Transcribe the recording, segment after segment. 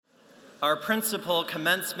Our principal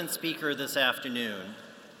commencement speaker this afternoon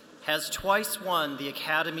has twice won the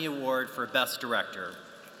Academy Award for Best Director.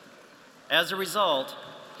 As a result,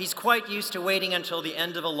 he's quite used to waiting until the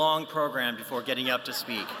end of a long program before getting up to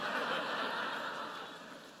speak.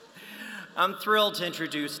 I'm thrilled to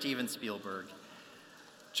introduce Steven Spielberg.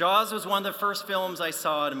 Jaws was one of the first films I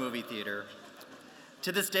saw at a movie theater.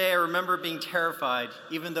 To this day, I remember being terrified,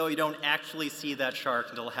 even though you don't actually see that shark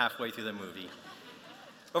until halfway through the movie.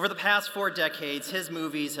 Over the past 4 decades, his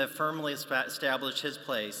movies have firmly established his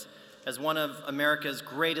place as one of America's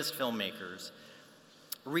greatest filmmakers.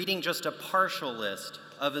 Reading just a partial list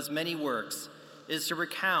of his many works is to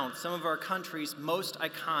recount some of our country's most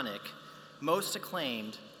iconic, most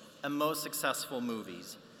acclaimed, and most successful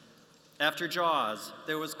movies. After Jaws,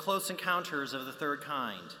 there was Close Encounters of the Third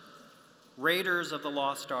Kind, Raiders of the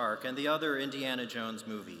Lost Ark, and the other Indiana Jones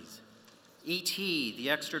movies, E.T., the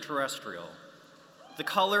Extraterrestrial, The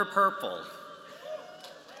Color Purple,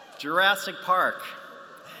 Jurassic Park,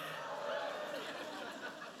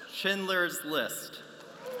 Schindler's List.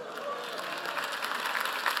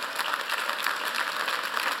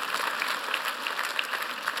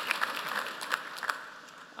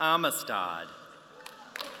 Amistad,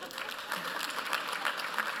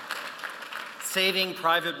 Saving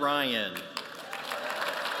Private Ryan,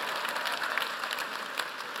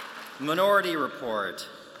 Minority Report,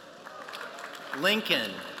 Lincoln,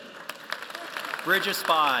 Bridge of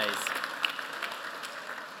Spies.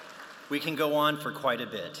 We can go on for quite a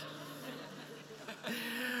bit.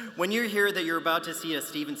 When you hear that you're about to see a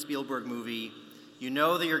Steven Spielberg movie, you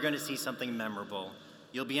know that you're going to see something memorable.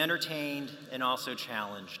 You'll be entertained and also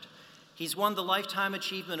challenged. He's won the Lifetime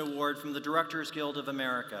Achievement Award from the Directors Guild of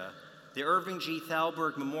America, the Irving G.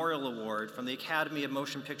 Thalberg Memorial Award from the Academy of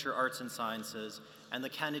Motion Picture Arts and Sciences, and the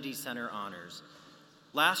Kennedy Center Honors.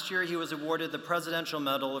 Last year, he was awarded the Presidential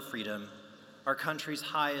Medal of Freedom, our country's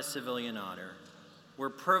highest civilian honor. We're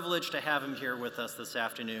privileged to have him here with us this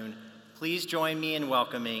afternoon. Please join me in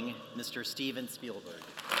welcoming Mr. Steven Spielberg.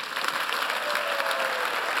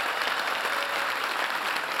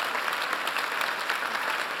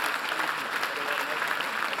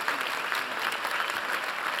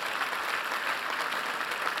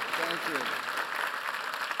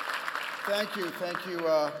 Thank you,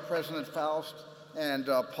 President Faust and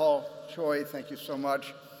Paul Choi, thank you so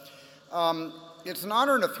much. It's an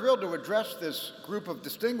honor and a thrill to address this group of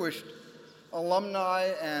distinguished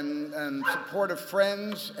alumni and supportive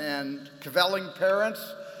friends and cavelling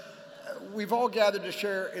parents. We've all gathered to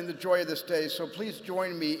share in the joy of this day, so please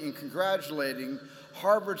join me in congratulating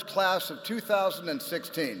Harvard's class of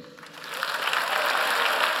 2016.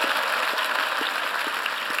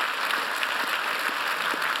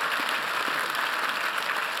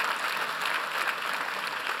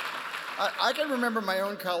 I can remember my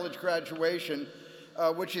own college graduation,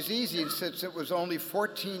 which is easy since it was only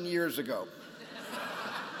 14 years ago.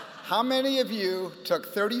 How many of you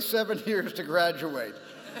took 37 years to graduate?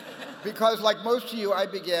 Because like most of you, I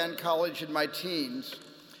began college in my teens,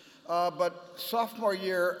 but sophomore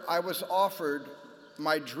year, I was offered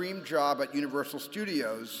my dream job at Universal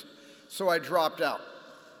Studios, so I dropped out.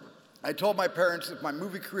 I told my parents if my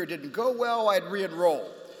movie career didn't go well, I'd re-enroll.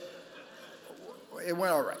 It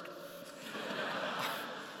went all right.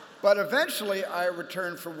 But eventually, I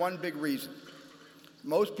returned for one big reason.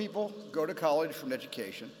 Most people go to college for an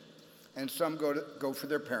education, and some go for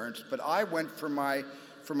their parents, but I went for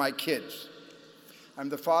my kids. I'm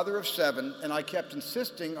the father of 7, and I kept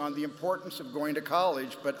insisting on the importance of going to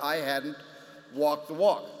college, but I hadn't walked the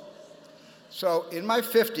walk. So in my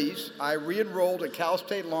 50s, I re-enrolled at Cal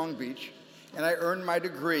State Long Beach, and I earned my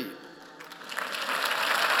degree.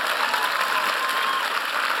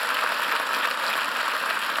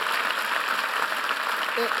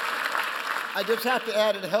 I just have to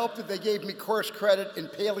add, it helped that they gave me course credit in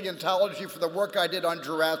paleontology for the work I did on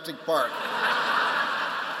Jurassic Park.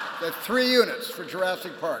 That's 3 units for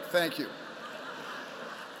Jurassic Park. Thank you.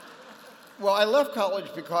 Well, I left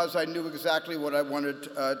college because I knew exactly what I wanted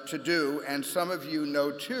to do, and some of you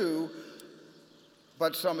know too,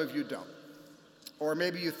 but some of you don't. Or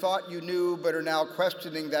maybe you thought you knew but are now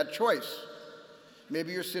questioning that choice.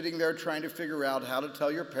 Maybe you're sitting there trying to figure out how to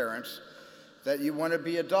tell your parents that you want to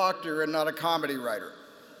be a doctor and not a comedy writer.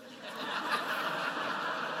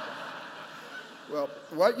 Well,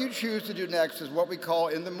 what you choose to do next is what we call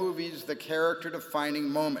in the movies the character-defining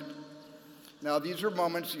moment. Now, these are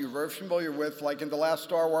moments you're very familiar with, like in the last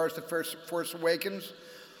Star Wars, The Force Awakens,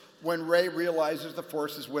 when Rey realizes the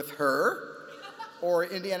Force is with her, or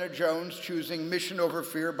Indiana Jones choosing mission over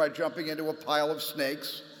fear by jumping into a pile of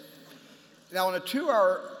snakes. Now, in a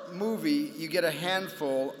 2-hour movie, you get a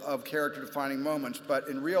handful of character-defining moments, but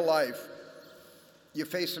in real life, you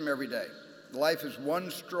face them every day. Life is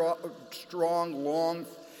one strong, long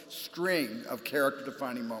string of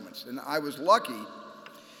character-defining moments. And I was lucky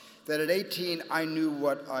that at 18, I knew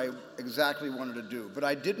what I exactly wanted to do, but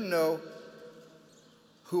I didn't know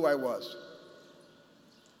who I was.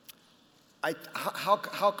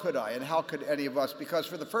 How could I, and how could any of us? Because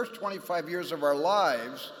for the first 25 years of our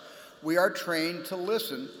lives, we are trained to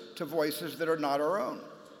listen to voices that are not our own.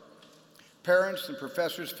 Parents and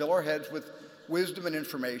professors fill our heads with wisdom and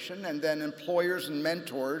information, and then employers and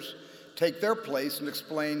mentors take their place and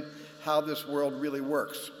explain how this world really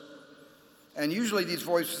works. And usually these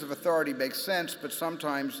voices of authority make sense, but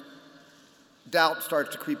sometimes doubt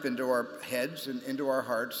starts to creep into our heads and into our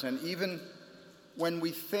hearts, and even when we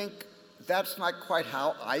think that's not quite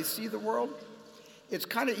how I see the world, it's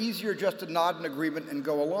kind of easier just to nod in agreement and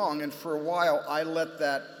go along, and for a while I let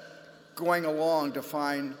that going along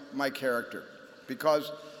define my character,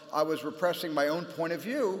 because I was repressing my own point of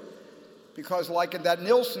view, because like in that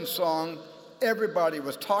Nilsson song, everybody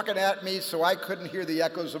was talking at me so I couldn't hear the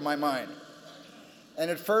echoes of my mind. And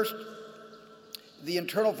at first, the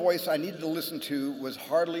internal voice I needed to listen to was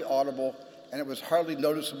hardly audible, and it was hardly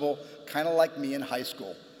noticeable, kind of like me in high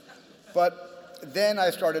school. But then I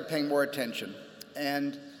started paying more attention,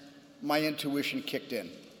 and my intuition kicked in.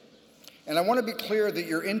 And I want to be clear that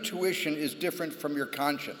your intuition is different from your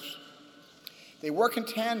conscience. They work in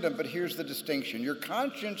tandem, but here's the distinction. Your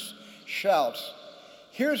conscience shouts,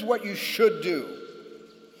 here's what you should do,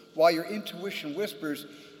 while your intuition whispers,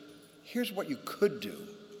 here's what you could do.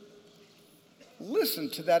 Listen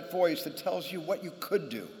to that voice that tells you what you could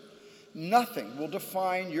do. Nothing will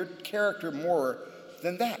define your character more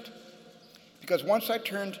than that. Because once I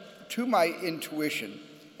turned to my intuition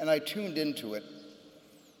and I tuned into it,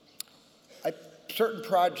 certain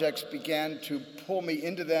projects began to pull me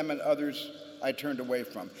into them and others I turned away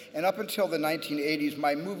from. And up until the 1980s,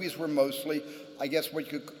 my movies were mostly, I guess,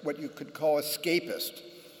 what you could call escapist.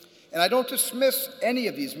 And I don't dismiss any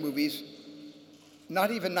of these movies,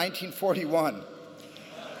 not even 1941.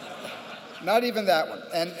 Not even that one.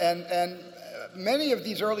 And many of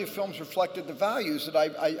these early films reflected the values that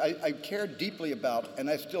I cared deeply about, and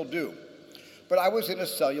I still do. But I was in a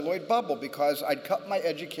celluloid bubble because I'd cut my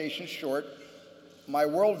education short. My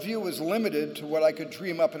worldview was limited to what I could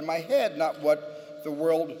dream up in my head, not what the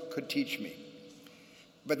world could teach me.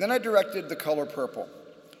 But then I directed The Color Purple,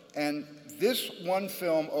 and this one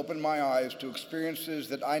film opened my eyes to experiences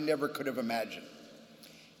that I never could have imagined,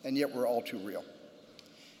 and yet were all too real.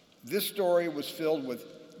 This story was filled with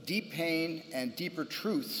deep pain and deeper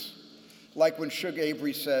truths, like when Shug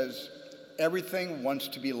Avery says, everything wants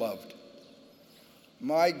to be loved.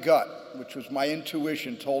 My gut, which was my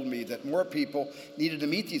intuition, told me that more people needed to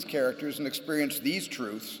meet these characters and experience these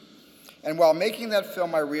truths. And while making that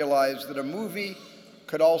film, I realized that a movie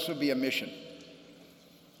could also be a mission.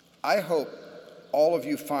 I hope all of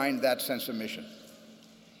you find that sense of mission.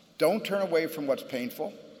 Don't turn away from what's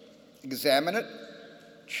painful. Examine it,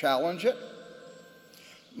 challenge it.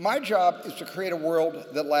 My job is to create a world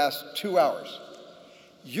that lasts 2 hours.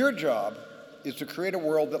 Your job is to create a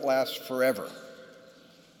world that lasts forever.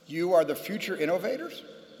 You are the future innovators,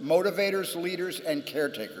 motivators, leaders, and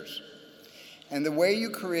caretakers. And the way you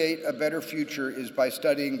create a better future is by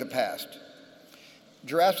studying the past.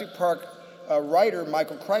 Jurassic Park writer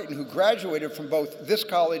Michael Crichton, who graduated from both this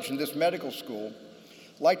college and this medical school,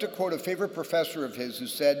 liked to quote a favorite professor of his who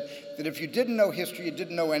said that if you didn't know history, you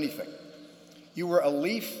didn't know anything. You were a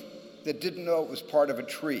leaf that didn't know it was part of a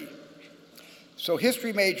tree. So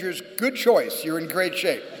history majors, good choice. You're in great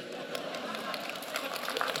shape.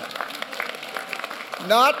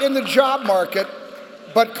 Not in the job market,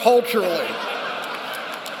 but culturally.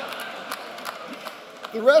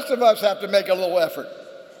 The rest of us have to make a little effort.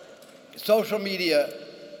 Social media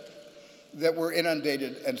that we're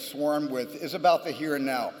inundated and swarmed with is about the here and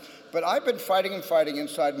now. But I've been fighting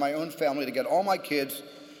inside my own family to get all my kids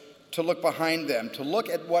to look behind them, to look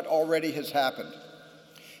at what already has happened.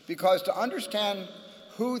 Because to understand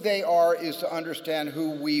who they are is to understand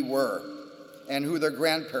who we were and who their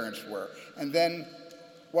grandparents were, and then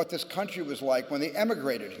what this country was like when they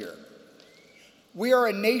emigrated here. We are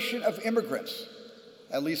a nation of immigrants,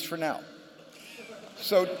 at least for now.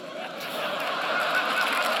 So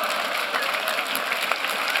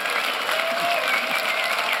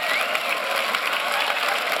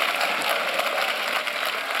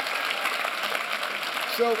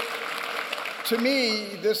to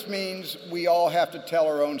me, this means we all have to tell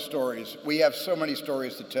our own stories. We have so many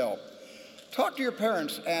stories to tell. Talk to your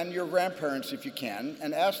parents and your grandparents if you can,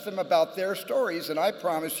 and ask them about their stories, and I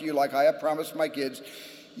promise you, like I have promised my kids,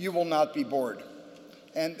 you will not be bored.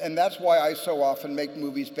 And that's why I so often make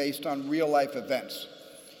movies based on real-life events.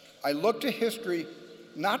 I look to history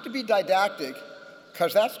not to be didactic,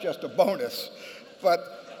 because that's just a bonus, but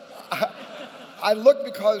I look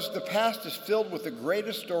because the past is filled with the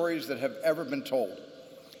greatest stories that have ever been told.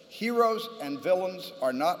 Heroes and villains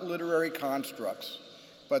are not literary constructs,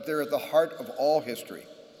 but they're at the heart of all history.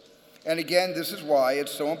 And again, this is why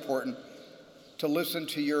it's so important to listen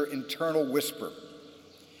to your internal whisper.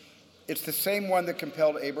 It's the same one that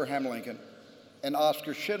compelled Abraham Lincoln and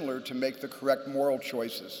Oskar Schindler to make the correct moral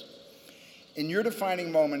choices. In your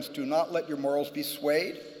defining moments, do not let your morals be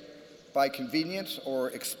swayed by convenience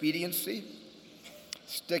or expediency.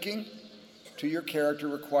 Sticking to your character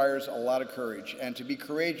requires a lot of courage, and to be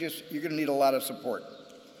courageous, you're going to need a lot of support.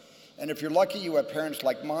 And if you're lucky you have parents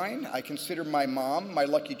like mine, I consider my mom my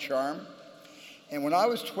lucky charm. And when I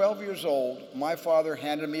was 12 years old, my father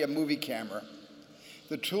handed me a movie camera,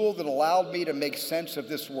 the tool that allowed me to make sense of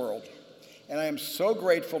this world. And I am so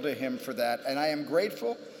grateful to him for that. And I am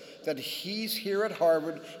grateful that he's here at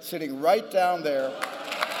Harvard, sitting right down there.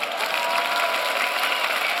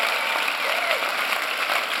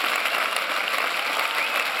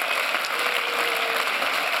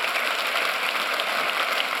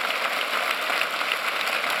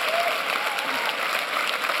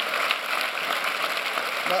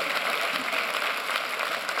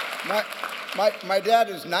 My dad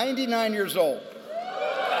is 99 years old,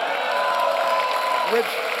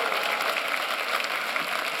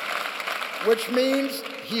 which means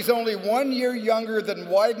he's only 1 year younger than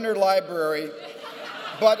Widener Library,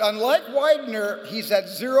 but unlike Widener, he's had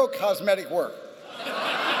zero cosmetic work.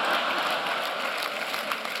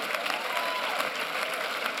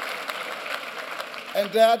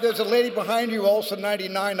 And Dad, there's a lady behind you, also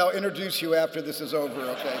 99. I'll introduce you after this is over,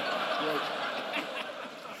 okay? Great.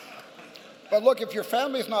 But look, if your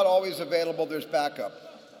family's not always available, there's backup.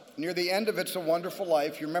 Near the end of It's a Wonderful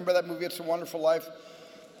Life, you remember that movie, It's a Wonderful Life?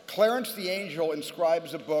 Clarence the Angel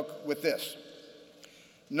inscribes a book with this: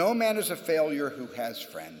 "No man is a failure who has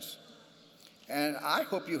friends." And I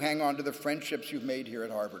hope you hang on to the friendships you've made here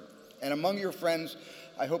at Harvard. And among your friends,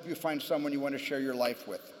 I hope you find someone you want to share your life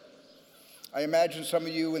with. I imagine some of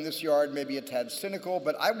you in this yard may be a tad cynical,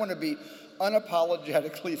 but I want to be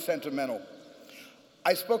unapologetically sentimental.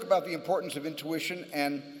 I spoke about the importance of intuition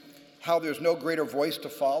and how there's no greater voice to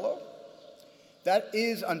follow. That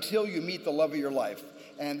is until you meet the love of your life.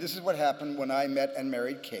 And this is what happened when I met and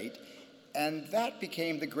married Kate. And that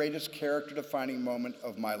became the greatest character-defining moment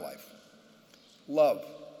of my life. Love,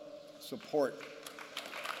 support,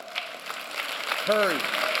 courage,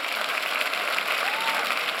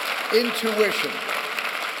 intuition.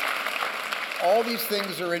 All these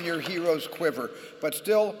things are in your hero's quiver, but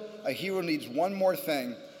still, a hero needs one more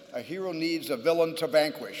thing. A hero needs a villain to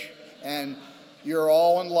vanquish, and you're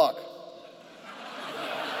all in luck.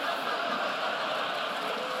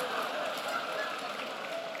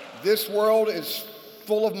 This world is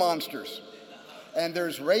full of monsters, and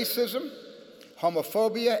there's racism,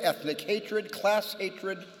 homophobia, ethnic hatred, class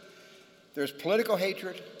hatred, there's political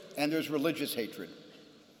hatred, and there's religious hatred.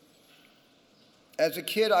 As a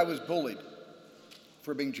kid, I was bullied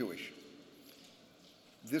for being Jewish.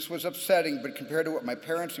 This was upsetting, but compared to what my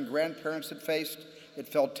parents and grandparents had faced, it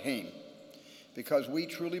felt tame, because we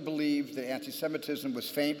truly believed that anti-Semitism was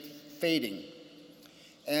fading,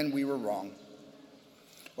 and we were wrong.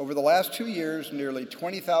 Over the last 2 years, nearly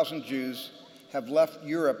 20,000 Jews have left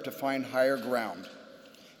Europe to find higher ground.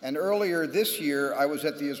 And earlier this year, I was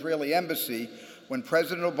at the Israeli embassy when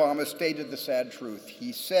President Obama stated the sad truth.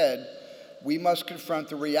 He said, "We must confront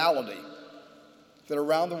the reality that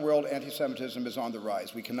around the world anti-Semitism is on the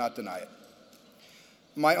rise. We cannot deny it."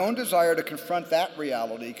 My own desire to confront that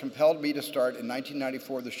reality compelled me to start in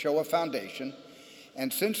 1994 the Shoah Foundation,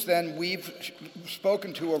 and since then we've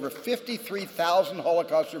spoken to over 53,000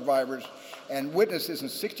 Holocaust survivors and witnesses in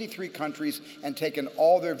 63 countries and taken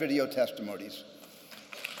all their video testimonies.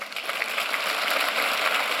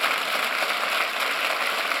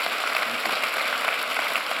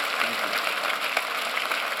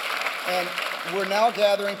 And we're now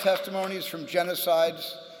gathering testimonies from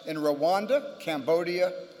genocides in Rwanda,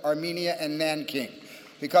 Cambodia, Armenia, and Nanking,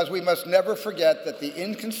 because we must never forget that the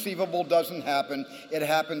inconceivable doesn't happen, it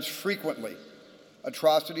happens frequently.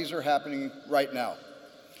 Atrocities are happening right now.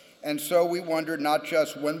 And so we wondered not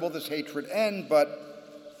just when will this hatred end, but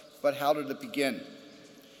how did it begin?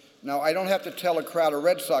 Now, I don't have to tell a crowd of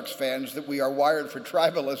Red Sox fans that we are wired for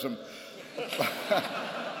tribalism,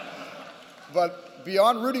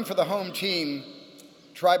 beyond rooting for the home team,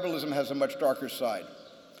 tribalism has a much darker side.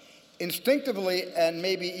 Instinctively, and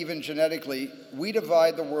maybe even genetically, we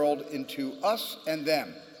divide the world into us and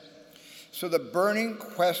them. So the burning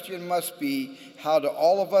question must be, how do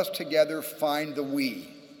all of us together find the we?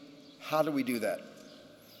 How do we do that?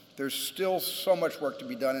 There's still so much work to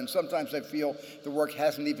be done, and sometimes I feel the work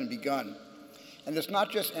hasn't even begun. And it's not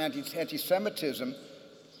just anti-Semitism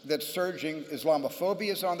that's surging.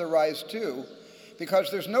 Islamophobia is on the rise too, because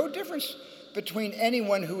there's no difference between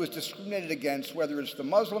anyone who is discriminated against, whether it's the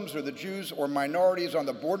Muslims or the Jews or minorities on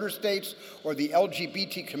the border states or the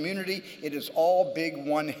LGBT community. It is all big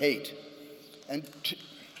one hate. And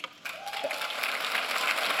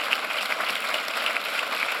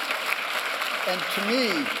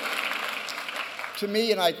to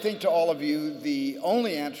me, and I think to all of you, the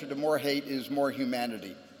only answer to more hate is more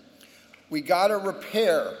humanity. We gotta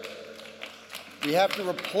repair. We have to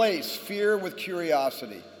replace fear with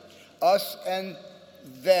curiosity. Us and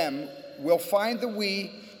them will find the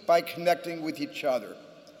we by connecting with each other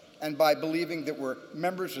and by believing that we're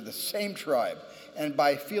members of the same tribe and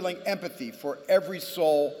by feeling empathy for every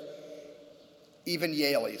soul, even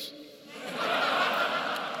Yaleys.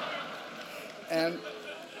 And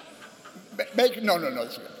no,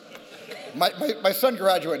 it's good. My son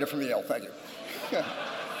graduated from Yale, thank you.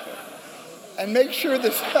 And make sure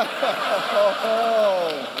this,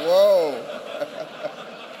 whoa.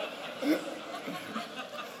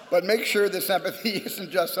 But make sure this empathy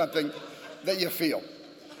isn't just something that you feel.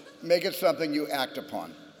 Make it something you act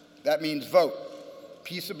upon. That means vote,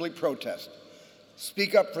 peaceably protest.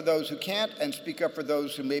 Speak up for those who can't, and speak up for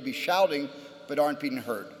those who may be shouting but aren't being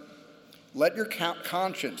heard. Let your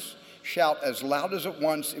conscience shout as loud as it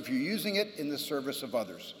wants if you're using it in the service of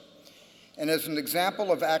others. And as an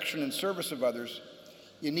example of action in service of others,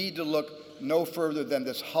 you need to look no further than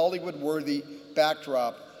this Hollywood-worthy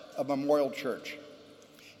backdrop of Memorial Church.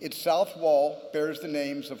 Its south wall bears the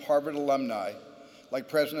names of Harvard alumni, like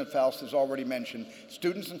President Faust has already mentioned,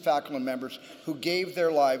 students and faculty members who gave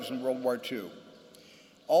their lives in World War II.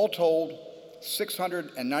 All told,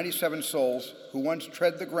 697 souls who once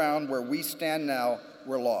tread the ground where we stand now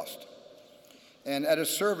were lost. And at a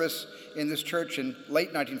service in this church in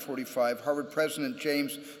late 1945, Harvard President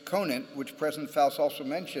James Conant, which President Faust also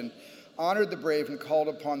mentioned, honored the brave and called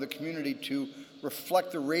upon the community to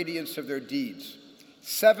reflect the radiance of their deeds.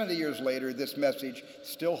 70 years later, this message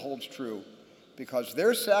still holds true, because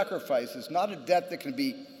their sacrifice is not a debt that can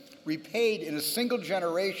be repaid in a single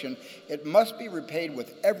generation. It must be repaid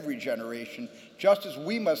with every generation, just as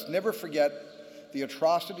we must never forget the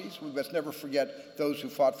atrocities. We must never forget those who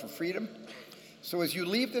fought for freedom. So as you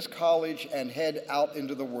leave this college and head out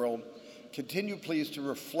into the world, continue please to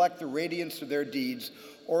reflect the radiance of their deeds,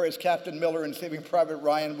 or as Captain Miller in Saving Private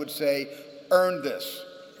Ryan would say, earn this.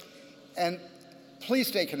 And please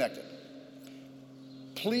stay connected.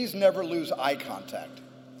 Please never lose eye contact.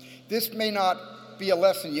 This may not be a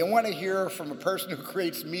lesson you want to hear from a person who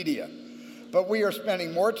creates media, but we are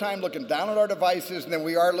spending more time looking down at our devices than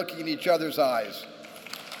we are looking in each other's eyes.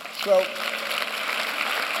 So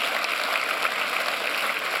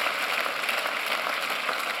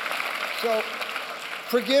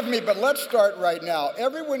forgive me, but let's start right now.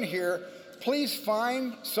 Everyone here, please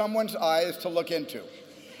find someone's eyes to look into.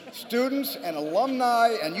 Students and alumni,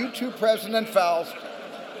 and you too, President Faust.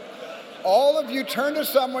 All of you, turn to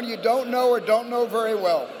someone you don't know or don't know very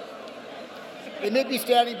well. They may be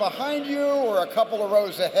standing behind you or a couple of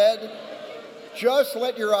rows ahead. Just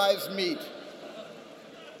let your eyes meet.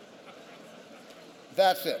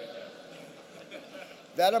 That's it.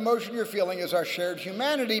 That emotion you're feeling is our shared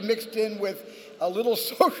humanity mixed in with a little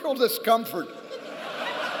social discomfort.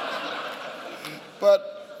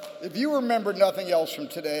 But if you remember nothing else from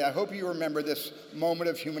today, I hope you remember this moment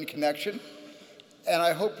of human connection. And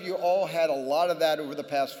I hope you all had a lot of that over the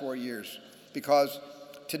past 4 years, because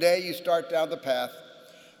today you start down the path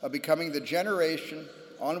of becoming the generation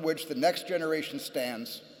on which the next generation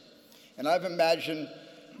stands. And I've imagined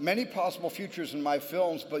many possible futures in my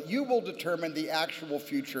films, but you will determine the actual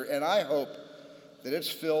future, and I hope that it's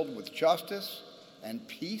filled with justice and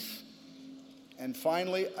peace. And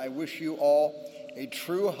finally, I wish you all a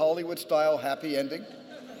true Hollywood-style happy ending.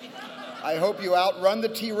 I hope you outrun the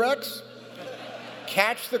T-Rex,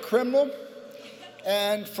 catch the criminal,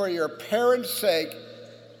 and for your parents' sake,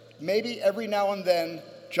 maybe every now and then,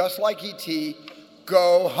 just like E.T.,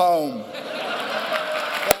 go home.